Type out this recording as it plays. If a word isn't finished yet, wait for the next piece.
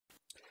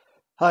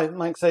Hi,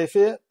 Mike Safe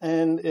here,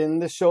 and in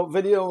this short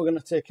video we're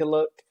going to take a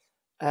look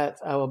at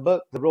our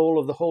book, The Role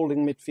of the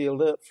Holding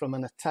Midfielder from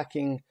an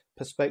Attacking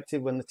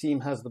Perspective when the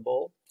team has the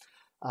ball.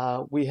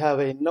 We have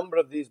a number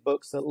of these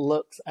books that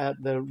looks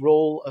at the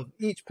role of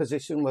each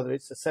position, whether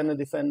it's a centre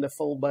defender,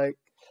 fullback,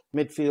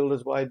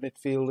 midfielders, wide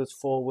midfielders,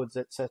 forwards,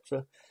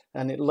 etc.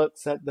 And it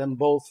looks at them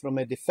both from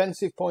a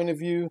defensive point of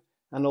view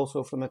and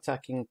also from an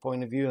attacking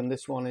point of view. And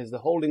this one is The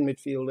Holding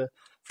Midfielder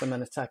from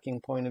an Attacking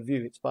Point of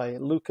View. It's by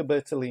Luca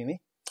Bertolini.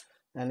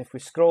 And if we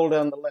scroll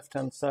down the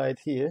left-hand side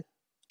here,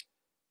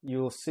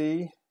 you'll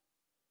see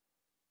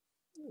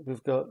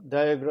we've got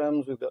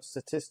diagrams, we've got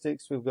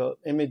statistics, we've got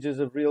images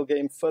of real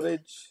game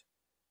footage.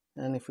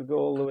 And if we go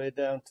all the way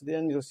down to the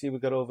end, you'll see we've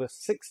got over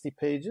 60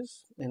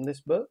 pages in this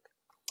book.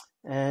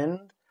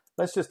 And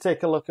let's just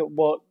take a look at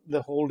what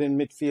the holding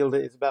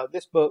midfielder is about.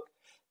 This book,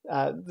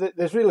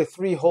 there's really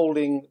three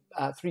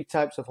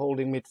types of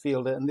holding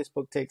midfielder, and this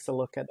book takes a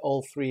look at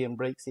all three and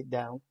breaks it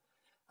down.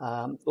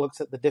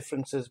 Looks at the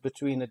differences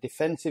between a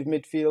defensive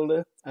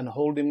midfielder and a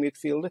holding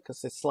midfielder,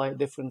 because there's slight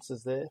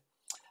differences there.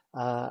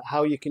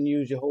 How you can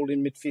use your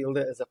holding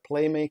midfielder as a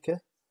playmaker,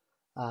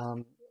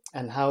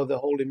 and how the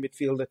holding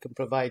midfielder can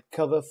provide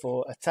cover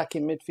for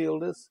attacking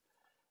midfielders,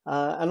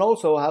 and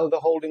also how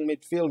the holding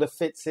midfielder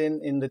fits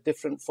in the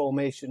different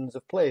formations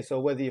of play. So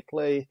whether you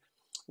play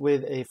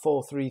with a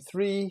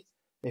 4-3-3,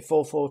 a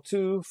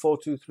 4-4-2,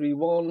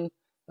 4-2-3-1,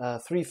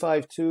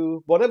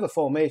 3-5-2, whatever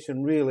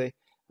formation really,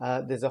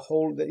 there's a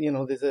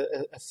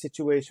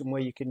situation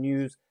where you can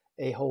use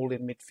a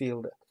holding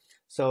midfielder.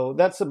 So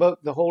that's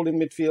about the holding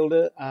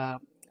midfielder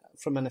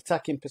from an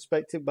attacking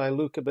perspective by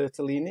Luca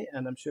Bertolini,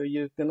 and I'm sure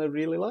you're going to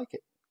really like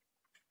it.